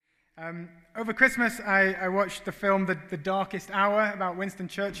Over Christmas, I watched the film The Darkest Hour about Winston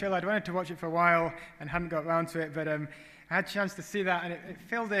Churchill. I'd wanted to watch it for a while and hadn't got around to it, but I had a chance to see that, and it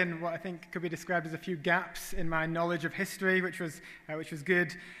filled in what I think could be described as a few gaps in my knowledge of history, which was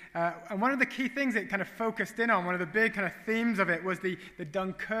good. And one of the key things it kind of focused in on, one of the big kind of themes of it, was the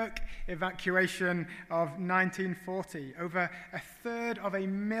Dunkirk evacuation of 1940. Over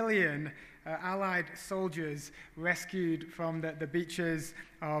 250,000 Allied soldiers rescued from the beaches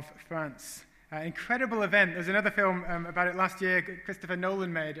of France. Incredible event. There's another film about it last year Christopher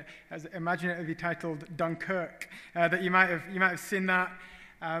Nolan made, as imaginatively titled Dunkirk, that you might have seen that.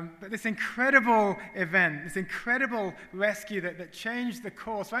 But this incredible event, this incredible rescue that changed the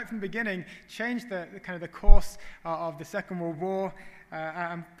course right from the beginning, changed the kind of the course of the Second World War,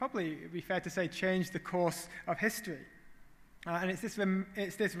 and probably it'd be fair to say changed the course of history. And it's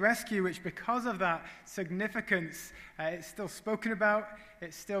this rescue which, because of that significance, it's still spoken about,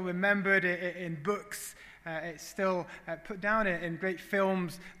 it's still remembered in books, it's still put down in great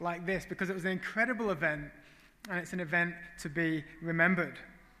films like this, because it was an incredible event, and it's an event to be remembered.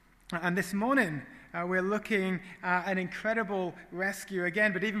 And this morning, we're looking at an incredible rescue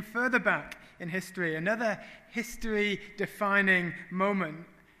again, but even further back in history, another history-defining moment.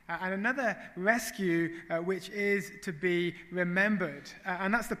 And another rescue which is to be remembered.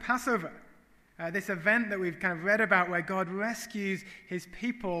 And that's the Passover. This event that we've kind of read about where God rescues his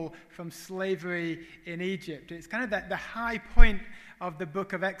people from slavery in Egypt. It's kind of the high point of the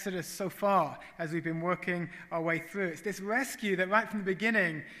book of Exodus so far as we've been working our way through. It's this rescue that right from the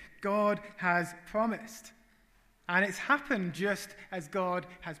beginning God has promised. And it's happened just as God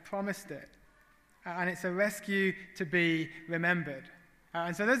has promised it. And it's a rescue to be remembered.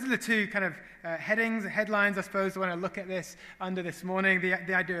 And so those are the two kind of headlines, I suppose, I want to look at this under this morning,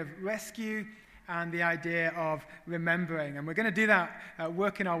 the idea of rescue and the idea of remembering. And we're going to do that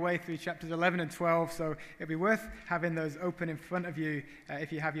working our way through chapters 11 and 12, so it'll be worth having those open in front of you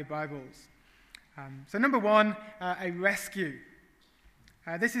if you have your Bibles. So number one, a rescue.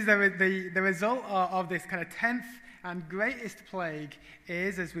 This is the result of this kind of 10th and greatest plague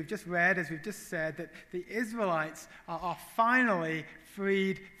is, as we've just read, as we've just said, that the Israelites are finally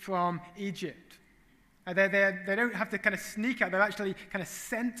freed from Egypt. They don't have to kind of sneak out. They're actually kind of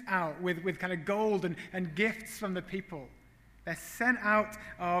sent out with kind of gold and gifts from the people. They're sent out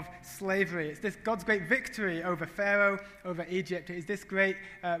of slavery. It's this God's great victory over Pharaoh, over Egypt. It is this great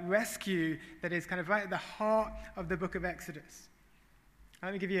rescue that is kind of right at the heart of the book of Exodus.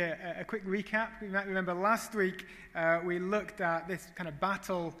 Let me give you a quick recap. You might remember last week we looked at this kind of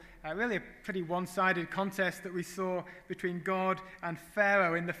battle, really a pretty one-sided contest that we saw between God and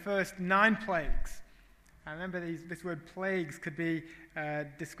Pharaoh in the first 9 plagues. I remember this word plagues could be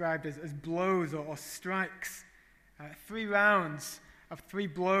described as blows or strikes. 3 rounds of 3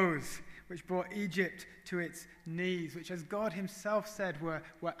 blows which brought Egypt to its knees, which, as God himself said, were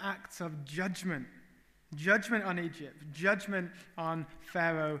acts of judgment. Judgment on Egypt, judgment on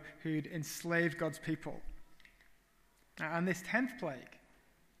Pharaoh who'd enslaved God's people. And this 10th plague,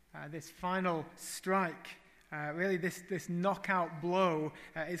 this final strike, really this knockout blow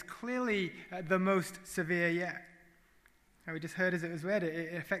is clearly the most severe yet. We just heard as it was read,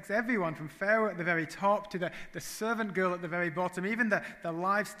 it affects everyone from Pharaoh at the very top to the servant girl at the very bottom, even the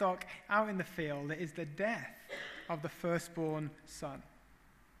livestock out in the field. It is the death of the firstborn son.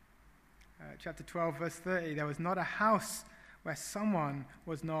 Chapter 12, verse 30, there was not a house where someone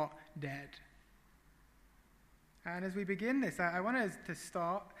was not dead. And as we begin this, I want us to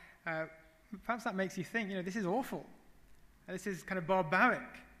start, perhaps that makes you think, this is awful. This is kind of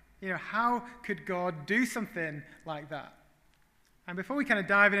barbaric. How could God do something like that? And before we kind of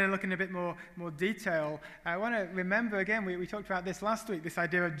dive in and look in a bit more detail, I want to remember again, we talked about this last week, this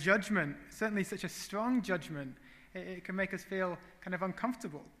idea of judgment. Certainly such a strong judgment, it can make us feel kind of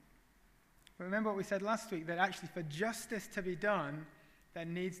uncomfortable. Remember what we said last week, that actually for justice to be done, there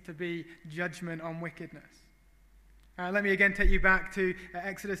needs to be judgment on wickedness. Let me again take you back to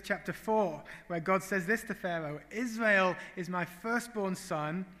Exodus chapter 4, where God says this to Pharaoh, Israel is my firstborn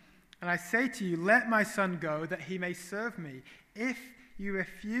son, and I say to you, let my son go, that he may serve me. If you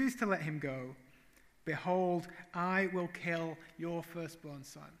refuse to let him go, behold, I will kill your firstborn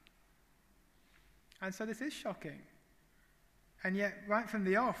son. And so this is shocking. And yet, right from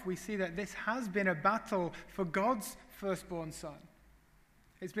the off, we see that this has been a battle for God's firstborn son.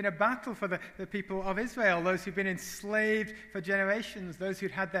 It's been a battle for the people of Israel, those who've been enslaved for generations, those who'd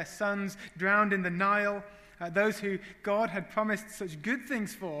had their sons drowned in the Nile, those who God had promised such good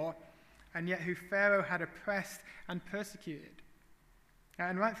things for, and yet who Pharaoh had oppressed and persecuted.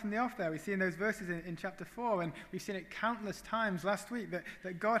 And right from the off there, we see in those verses in chapter 4, and we've seen it countless times last week,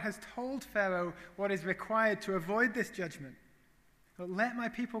 that God has told Pharaoh what is required to avoid this judgment. But let my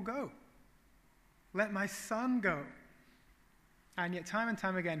people go. Let my son go. And yet time and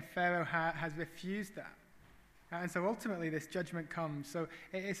time again, Pharaoh has refused that. And so ultimately this judgment comes. So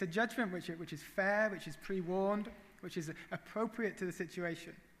it's a judgment which is fair, which is pre-warned, which is appropriate to the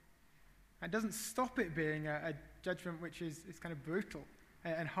situation. It doesn't stop it being a judgment which is kind of brutal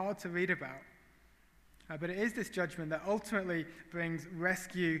and hard to read about. But it is this judgment that ultimately brings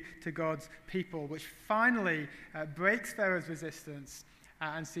rescue to God's people, which finally breaks Pharaoh's resistance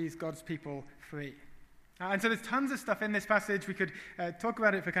and sees God's people free. And so there's tons of stuff in this passage. We could talk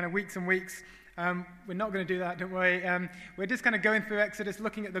about it for kind of weeks and weeks. We're not going to do that, don't worry. We're just kind of going through Exodus,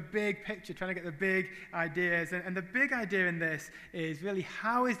 looking at the big picture, trying to get the big ideas. And the big idea in this is really,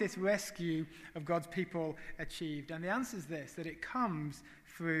 how is this rescue of God's people achieved? And the answer is this, that it comes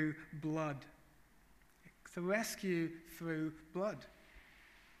through blood. It's a rescue through blood.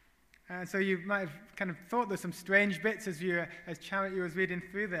 And so you might have kind of thought there's some strange bits as Charity was reading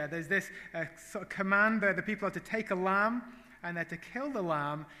through there. There's this sort of command that the people are to take a lamb, and they're to kill the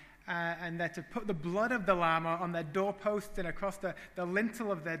lamb, and they're to put the blood of the lamb on their doorposts and across the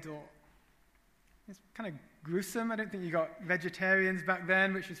lintel of their door. It's kind of gruesome. I don't think you got vegetarians back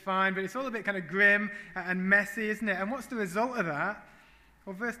then, which is fine, but it's all a bit kind of grim and messy, isn't it? And what's the result of that?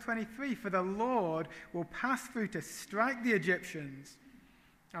 Well, verse 23, for the Lord will pass through to strike the Egyptians,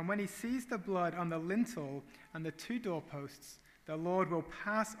 and when he sees the blood on the lintel and the two doorposts, the Lord will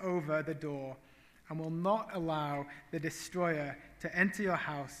pass over the door and will not allow the destroyer to enter your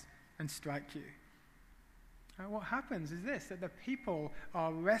house and strike you. And what happens is this, that the people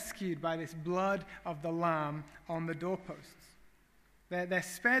are rescued by this blood of the Lamb on the doorposts. They're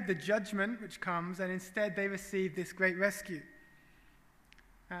spared the judgment which comes, and instead they receive this great rescue.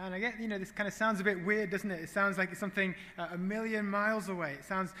 And I get, this kind of sounds a bit weird, doesn't it? It sounds like it's something a million miles away. It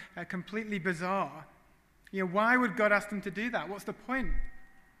sounds completely bizarre. Why would God ask them to do that? What's the point?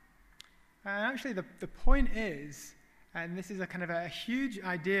 And actually, the point is, and this is a kind of a huge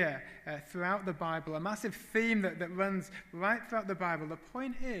idea throughout the Bible, a massive theme that runs right throughout the Bible. The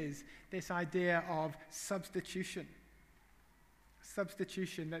point is this idea of substitution.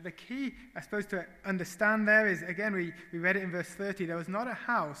 Substitution. That the key, I suppose, to understand there is, again, we read it in verse 30, there was not a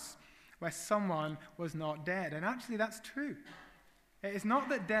house where someone was not dead. And actually that's true. It's not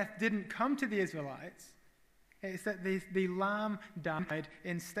that death didn't come to the Israelites, it's that the lamb died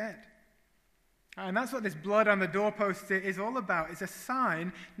instead. And that's what this blood on the doorpost is all about. It's a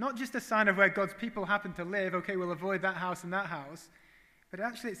sign, not just a sign of where God's people happen to live, okay, we'll avoid that house and that house, but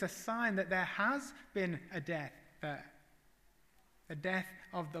actually it's a sign that there has been a death there. The death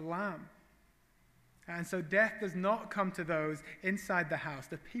of the Lamb. And so death does not come to those inside the house.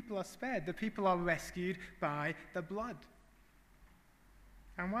 The people are spared. The people are rescued by the blood.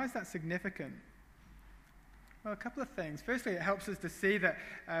 And why is that significant? Well, a couple of things. Firstly, it helps us to see that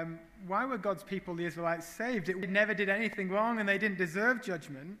why were God's people, the Israelites, saved? It never did anything wrong and they didn't deserve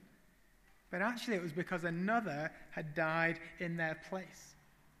judgment. But actually it was because another had died in their place.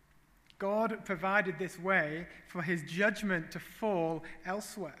 God provided this way for his judgment to fall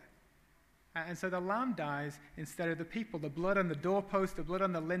elsewhere. And so the lamb dies instead of the people. The blood on the doorpost, the blood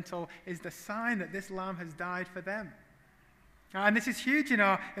on the lintel is the sign that this lamb has died for them. And this is huge in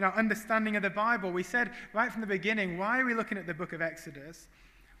our understanding of the Bible. We said right from the beginning, why are we looking at the book of Exodus?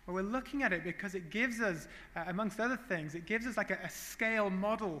 Well, we're looking at it because it gives us, amongst other things, it gives us like a scale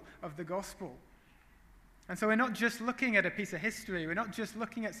model of the gospel. And so we're not just looking at a piece of history. We're not just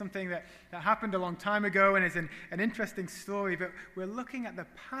looking at something that happened a long time ago and is an interesting story, but we're looking at the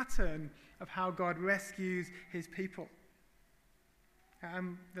pattern of how God rescues his people.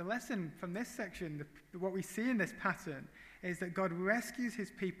 The lesson from this section, what we see in this pattern, is that God rescues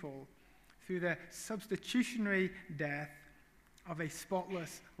his people through the substitutionary death of a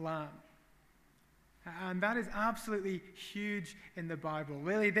spotless lamb. And that is absolutely huge in the Bible.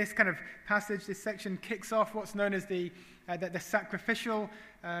 Really, this kind of passage, this section, kicks off what's known as the sacrificial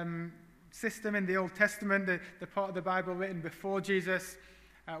system in the Old Testament, the part of the Bible written before Jesus,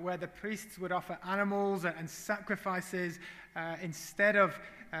 where the priests would offer animals and sacrifices instead of,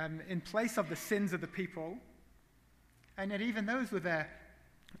 in place of the sins of the people. And yet even those were there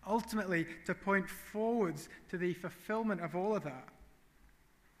ultimately to point forwards to the fulfillment of all of that.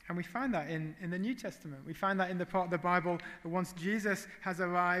 And we find that in the New Testament. We find that in the part of the Bible that once Jesus has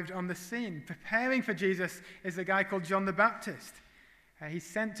arrived on the scene. Preparing for Jesus is a guy called John the Baptist. He's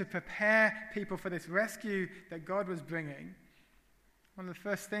sent to prepare people for this rescue that God was bringing. One of the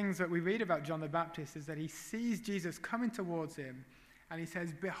first things that we read about John the Baptist is that he sees Jesus coming towards him, And he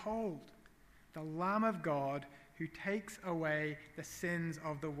says, "Behold, the Lamb of God who takes away the sins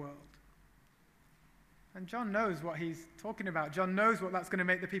of the world." And John knows what he's talking about. John knows what that's going to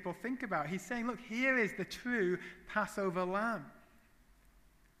make the people think about. He's saying, look, here is the true Passover lamb.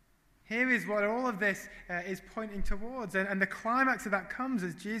 Here is what all of this is pointing towards. And the climax of that comes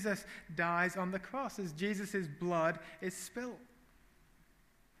as Jesus dies on the cross, as Jesus' blood is spilled.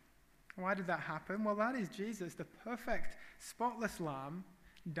 Why did that happen? Well, that is Jesus, the perfect, spotless lamb,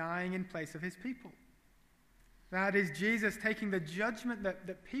 dying in place of his people. That is Jesus taking the judgment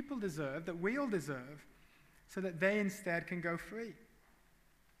that people deserve, that we all deserve, so that they instead can go free.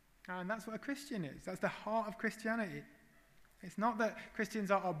 And that's what a Christian is. That's the heart of Christianity. It's not that Christians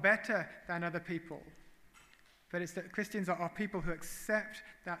are better than other people, but it's that Christians are people who accept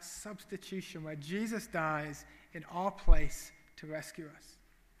that substitution where Jesus dies in our place to rescue us.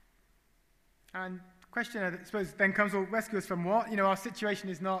 And the question, I suppose, then comes, well, rescue us from what? Our situation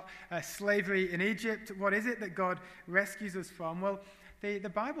is not slavery in Egypt. What is it that God rescues us from? Well, the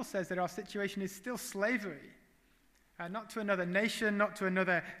Bible says that our situation is still slavery. Not to another nation, not to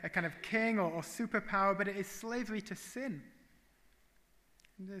another kind of king or superpower, but it is slavery to sin.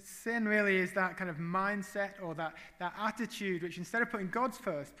 The sin really is that kind of mindset or that attitude which, instead of putting God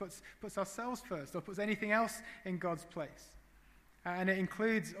first, puts ourselves first or puts anything else in God's place. And it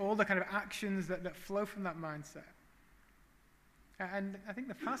includes all the kind of actions that flow from that mindset. And I think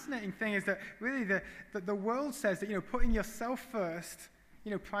the fascinating thing is that really the world says that, putting yourself first,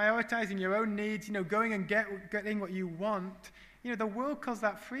 prioritizing your own needs, going and getting what you want, the world calls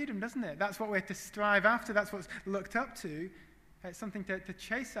that freedom, doesn't it? That's what we're to strive after. That's what's looked up to. It's something to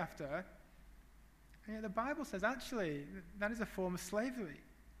chase after. And yet the Bible says, actually, that is a form of slavery.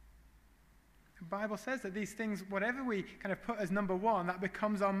 The Bible says that these things, whatever we kind of put as number one, that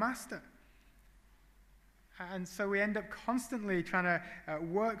becomes our master. And so we end up constantly trying to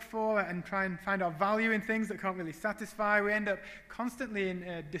work for and try and find our value in things that can't really satisfy. We end up constantly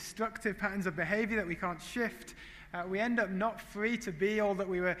in destructive patterns of behavior that we can't shift. We end up not free to be all that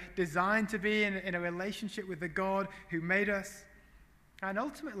we were designed to be in a relationship with the God who made us. And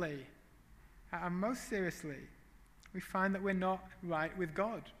ultimately, and most seriously, we find that we're not right with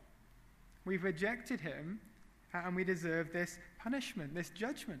God. We've rejected him, and we deserve this punishment, this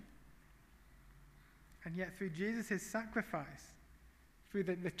judgment. And yet through Jesus' sacrifice, through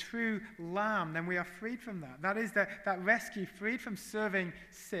the true lamb, then we are freed from that. That is that rescue, freed from serving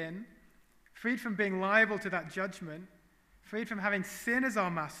sin, freed from being liable to that judgment, freed from having sin as our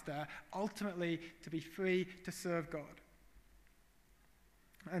master, ultimately to be free to serve God.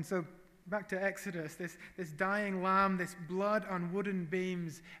 And so back to Exodus, this dying lamb, this blood on wooden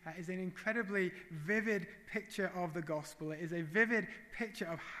beams is an incredibly vivid picture of the gospel. It is a vivid picture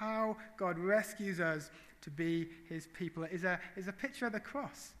of how God rescues us to be his people. It is a picture of the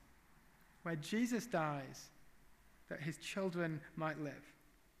cross, where Jesus dies that his children might live.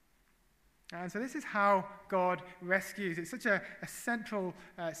 And so this is how God rescues. It's such a central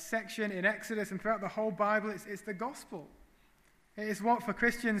section in Exodus and throughout the whole Bible. It's the gospel. It is what, for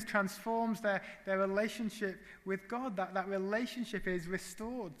Christians, transforms their relationship with God. That relationship is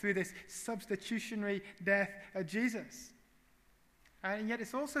restored through this substitutionary death of Jesus. And yet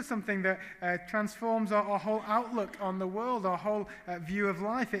it's also something that transforms our whole outlook on the world, our whole view of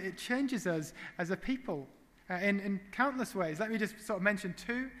life. It changes us as a people in countless ways. Let me just sort of mention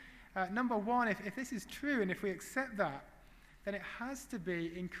two. Number one, if this is true and if we accept that, then it has to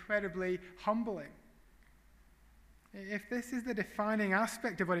be incredibly humbling. If this is the defining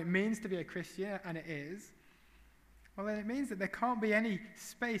aspect of what it means to be a Christian, and it is, well, then it means that there can't be any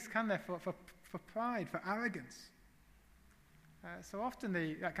space, can there, for pride, for arrogance. So often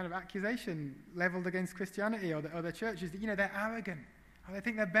that kind of accusation leveled against Christianity or the church is that, they're arrogant. Or they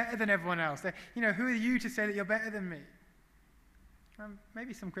think they're better than everyone else. Who are you to say that you're better than me?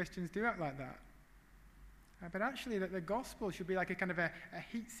 Maybe some Christians do act like that. But actually, that the gospel should be like a kind of a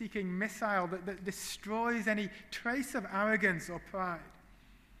heat-seeking missile that destroys any trace of arrogance or pride.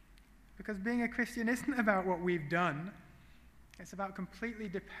 Because being a Christian isn't about what we've done. It's about completely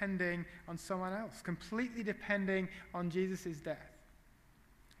depending on someone else, completely depending on Jesus' death.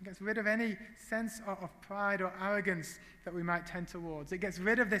 It gets rid of any sense of pride or arrogance that we might tend towards. It gets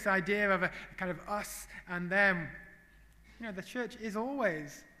rid of this idea of a kind of us and them. The church is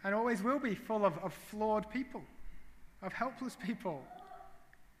always and always will be full of flawed people, of helpless people.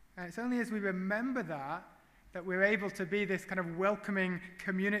 And it's only as we remember that we're able to be this kind of welcoming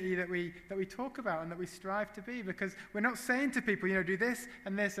community that we talk about and that we strive to be, because we're not saying to people, do this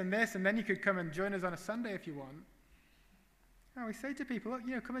and this and this, and then you could come and join us on a Sunday if you want. No, we say to people,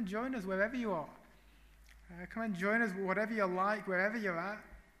 look, come and join us wherever you are. Come and join us, whatever you're like, wherever you're at.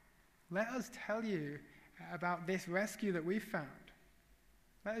 Let us tell you about this rescue that we've found.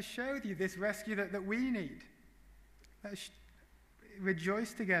 Let us share with you this rescue that we need. Let us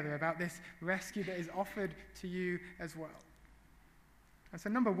rejoice together about this rescue that is offered to you as well. And so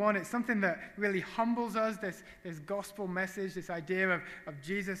number one, it's something that really humbles us, this gospel message, this idea of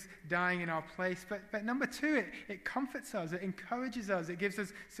Jesus dying in our place. But number two, it comforts us, it encourages us, it gives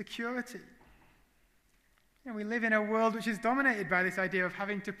us security. We live in a world which is dominated by this idea of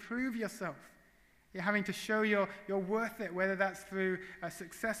having to prove yourself. You're having to show you're worth it, whether that's through a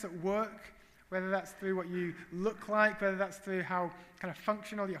success at work, whether that's through what you look like, whether that's through how kind of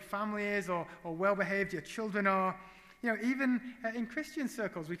functional your family is or well-behaved your children are. Even in Christian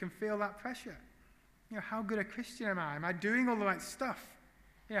circles, we can feel that pressure. How good a Christian am I? Am I doing all the right stuff?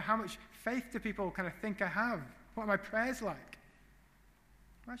 How much faith do people kind of think I have? What are my prayers like?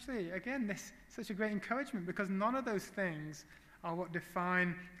 Well, actually, again, this is such a great encouragement because none of those things are what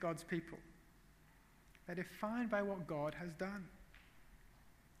define God's people. They're defined by what God has done.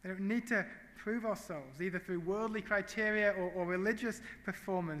 They don't need to prove ourselves, either through worldly criteria or religious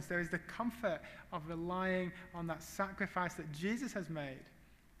performance. There is the comfort of relying on that sacrifice that Jesus has made,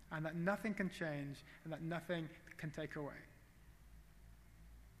 and that nothing can change, and that nothing can take away.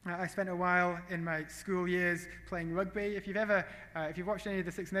 I spent a while in my school years playing rugby. If you've watched any of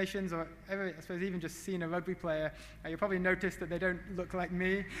the Six Nations, or ever, I suppose, even just seen a rugby player, you'll probably notice that they don't look like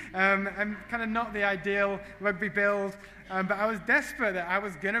me. I'm kind of not the ideal rugby build, but I was desperate that I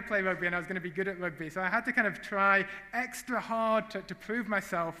was going to play rugby and I was going to be good at rugby. So I had to kind of try extra hard to prove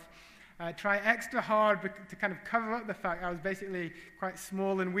myself. Try extra hard to kind of cover up the fact I was basically quite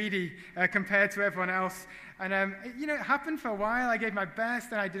small and weedy compared to everyone else. And, it happened for a while. I gave my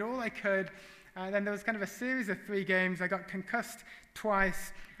best, and I did all I could. And then there was kind of a series of 3 games. I got concussed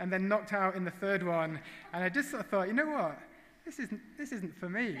twice and then knocked out in the third one. And I just sort of thought, you know what? This isn't for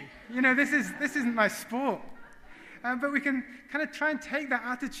me. This isn't my sport. But we can kind of try and take that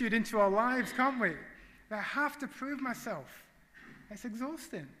attitude into our lives, can't we? That I have to prove myself. It's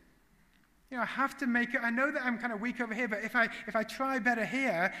exhausting. I have to make it. I know that I'm kind of weak over here, but if I try better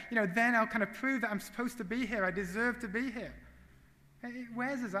here, then I'll kind of prove that I'm supposed to be here. I deserve to be here. It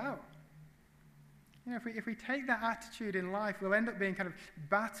wears us out. If we take that attitude in life, we'll end up being kind of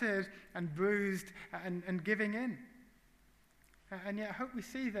battered and bruised and giving in. And yet I hope we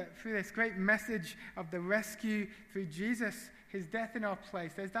see that through this great message of the rescue through Jesus, his death in our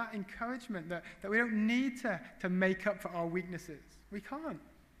place, there's that encouragement that we don't need to make up for our weaknesses. We can't.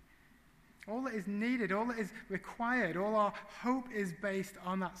 All that is needed, all that is required, all our hope is based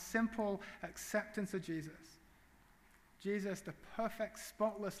on that simple acceptance of Jesus. Jesus, the perfect,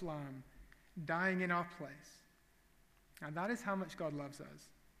 spotless Lamb, dying in our place. And that is how much God loves us.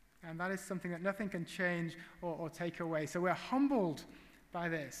 And that is something that nothing can change or take away. So we're humbled by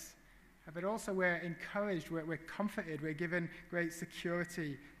this, but also we're encouraged, we're comforted, we're given great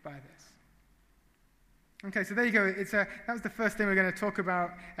security by this. Okay, so there you go. That was the first thing we're going to talk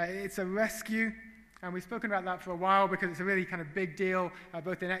about. It's a rescue, and we've spoken about that for a while because it's a really kind of big deal,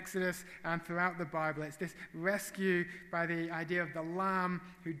 both in Exodus and throughout the Bible. It's this rescue by the idea of the Lamb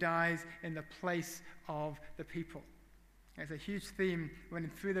who dies in the place of the people. It's a huge theme running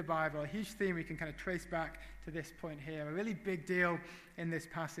through the Bible, a huge theme we can kind of trace back to this point here. A really big deal in this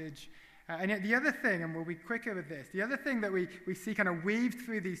passage. And yet the other thing, and we'll be quicker with this, the other thing that we see kind of weaved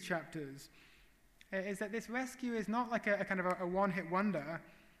through these chapters is that this rescue is not like a kind of a one-hit wonder,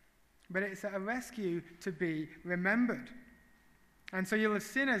 but it's a rescue to be remembered. And so you'll have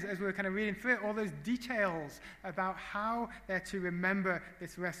seen as we're kind of reading through it, all those details about how they're to remember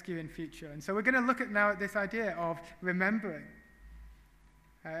this rescue in future. And so we're going to look at now at this idea of remembering.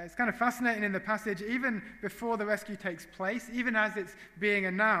 It's kind of fascinating in the passage, even before the rescue takes place, even as it's being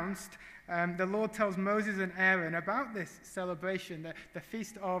announced, the Lord tells Moses and Aaron about this celebration, the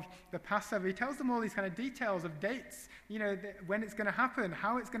feast of the Passover. He tells them all these kind of details of dates, when it's going to happen,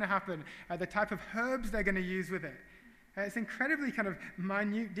 how it's going to happen, the type of herbs they're going to use with it. It's incredibly kind of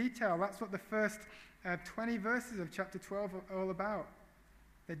minute detail. That's what the first 20 verses of chapter 12 are all about.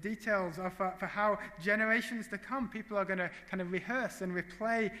 The details are for how generations to come, people are going to kind of rehearse and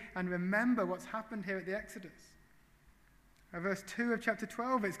replay and remember what's happened here at the Exodus. Verse 2 of chapter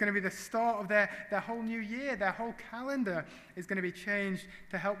 12, it's going to be the start of their whole new year. Their whole calendar is going to be changed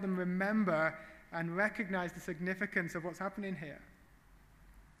to help them remember and recognize the significance of what's happening here.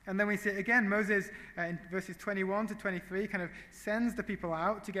 And then we see it again. Moses, in verses 21 to 23, kind of sends the people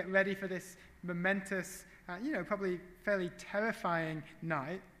out to get ready for this momentous, probably fairly terrifying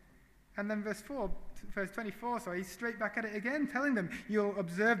night. And then verse 24, he's straight back at it again, telling them, you'll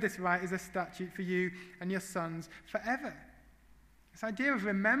observe this rite as a statute for you and your sons forever. This idea of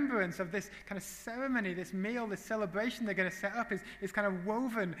remembrance, of this kind of ceremony, this meal, this celebration they're going to set up is kind of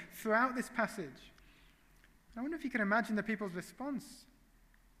woven throughout this passage. I wonder if you can imagine the people's response.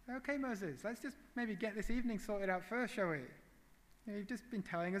 Okay, Moses, let's just maybe get this evening sorted out first, shall we? You've just been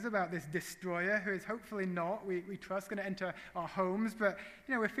telling us about this destroyer who is hopefully not, we trust, going to enter our homes, but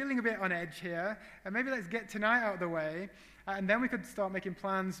we're feeling a bit on edge here, and maybe let's get tonight out of the way, and then we could start making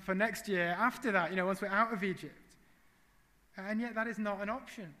plans for next year after that, once we're out of Egypt. And yet that is not an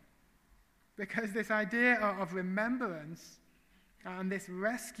option, because this idea of remembrance and this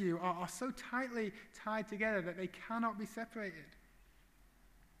rescue are so tightly tied together that they cannot be separated.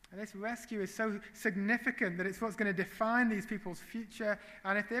 And this rescue is so significant that it's what's going to define these people's future.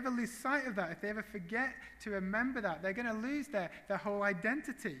 And if they ever lose sight of that, if they ever forget to remember that, they're going to lose their whole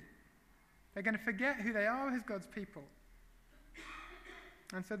identity. They're going to forget who they are as God's people.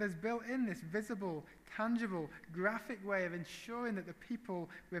 And so there's built in this visible, tangible, graphic way of ensuring that the people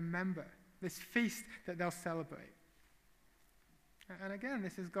remember this feast that they'll celebrate. And again,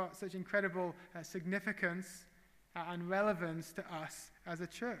 this has got such incredible significance and relevance to us as a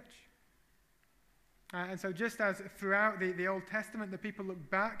church. And so just as throughout the Old Testament, the people looked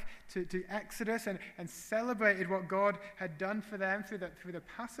back to Exodus and celebrated what God had done for them through the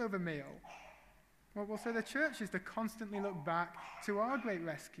Passover meal, well, so the church is to constantly look back to our great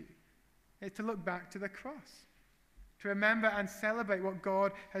rescue. It's to look back to the cross, to remember and celebrate what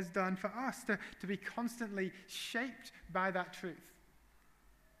God has done for us, to be constantly shaped by that truth.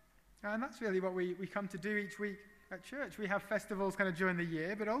 And that's really what we come to do each week at church. We have festivals kind of during the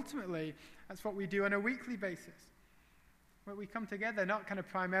year, but ultimately that's what we do on a weekly basis. Where we come together not kind of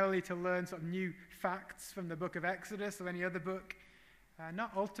primarily to learn sort of new facts from the book of Exodus or any other book,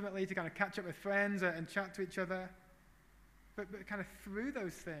 not ultimately to kind of catch up with friends and chat to each other, but kind of through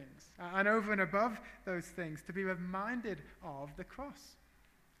those things and over and above those things to be reminded of the cross.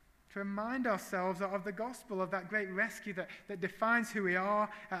 To remind ourselves of the gospel, of that great rescue that defines who we are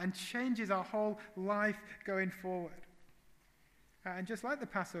and changes our whole life going forward. And just like the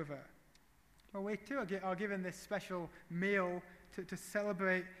Passover, well, we too are given this special meal to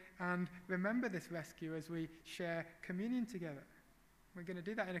celebrate and remember this rescue as we share communion together. We're going to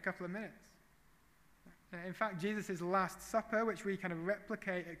do that in a couple of minutes. In fact, Jesus' Last Supper, which we kind of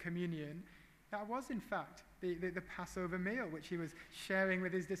replicate at communion, that was in fact the Passover meal, which he was sharing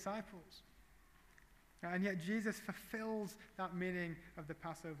with his disciples. And yet Jesus fulfills that meaning of the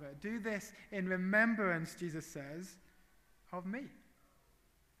Passover. Do this in remembrance, Jesus says, of me.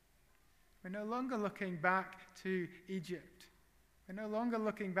 We're no longer looking back to Egypt. We're no longer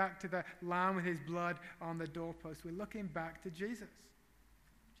looking back to the lamb with his blood on the doorpost. We're looking back to Jesus.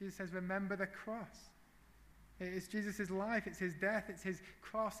 Jesus says, remember the cross. It's Jesus' life, it's his death, it's his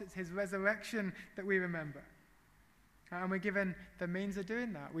cross, it's his resurrection that we remember. And we're given the means of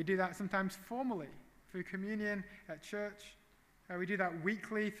doing that. We do that sometimes formally through communion at church. We do that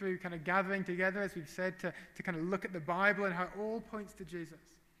weekly through kind of gathering together, as we've said, to kind of look at the Bible and how it all points to Jesus.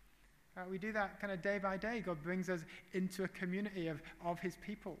 We do that kind of day by day. God brings us into a community of his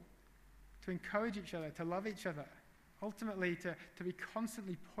people to encourage each other, to love each other, ultimately to be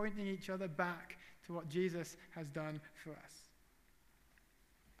constantly pointing each other back to what Jesus has done for us.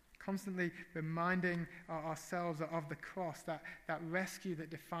 Constantly reminding ourselves of the cross, that rescue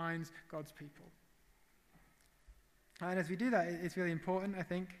that defines God's people. And as we do that, it's really important, I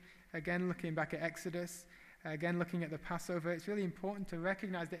think, again, looking back at Exodus, again, looking at the Passover, it's really important to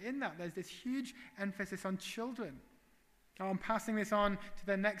recognize that in that there's this huge emphasis on children, on passing this on to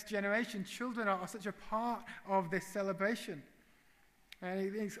the next generation. Children are such a part of this celebration.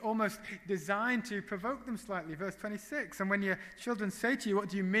 And it's almost designed to provoke them slightly. Verse 26, and when your children say to you, what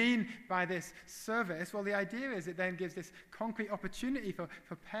do you mean by this service? Well, the idea is it then gives this concrete opportunity for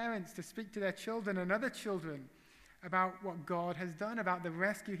parents to speak to their children and other children about what God has done, about the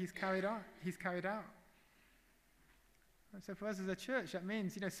rescue he's carried out. And so for us as a church, that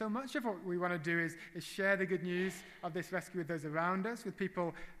means, so much of what we want to do is share the good news of this rescue with those around us, with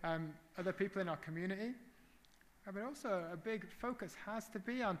people, other people in our community. But also a big focus has to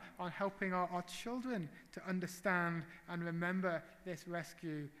be on helping our children to understand and remember this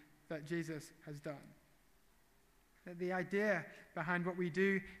rescue that Jesus has done. That the idea behind what we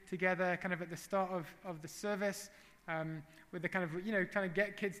do together kind of at the start of the service, with the kind of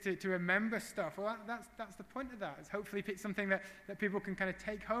get kids to remember stuff. Well, that's the point of that. It's hopefully something that people can kind of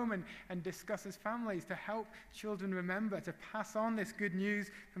take home and discuss as families to help children remember, to pass on this good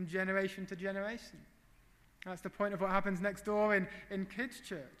news from generation to generation. That's the point of what happens next door in kids'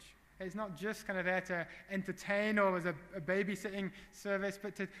 church. It's not just kind of there to entertain or as a babysitting service,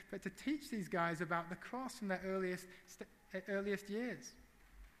 but to teach these guys about the cross from their earliest years.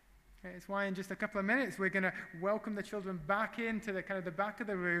 It's why in just a couple of minutes we're going to welcome the children back into the kind of the back of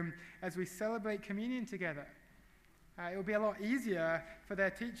the room as we celebrate communion together. It will be a lot easier for their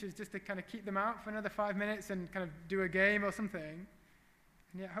teachers just to kind of keep them out for another 5 minutes and kind of do a game or something.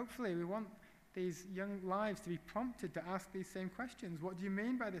 And yet hopefully we want these young lives to be prompted to ask these same questions. What do you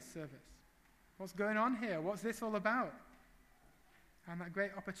mean by this service? What's going on here? What's this all about? And that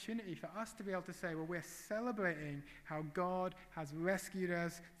great opportunity for us to be able to say, well, we're celebrating how God has rescued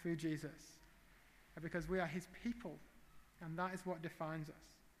us through Jesus. Because we are his people, and that is what defines us.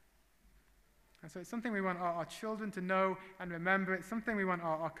 And so it's something we want our children to know and remember. It's something we want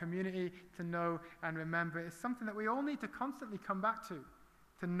our community to know and remember. It's something that we all need to constantly come back to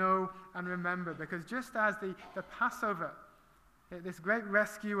know and remember. Because just as the Passover, this great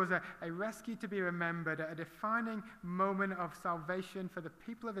rescue was a rescue to be remembered, a defining moment of salvation for the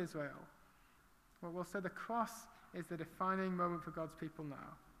people of Israel. Well, so the cross is the defining moment for God's people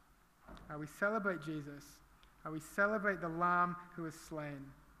now. We celebrate Jesus. We celebrate the Lamb who was slain.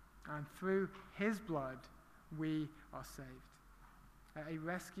 And through his blood, we are saved. A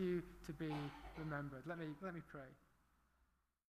rescue to be remembered. Let me pray.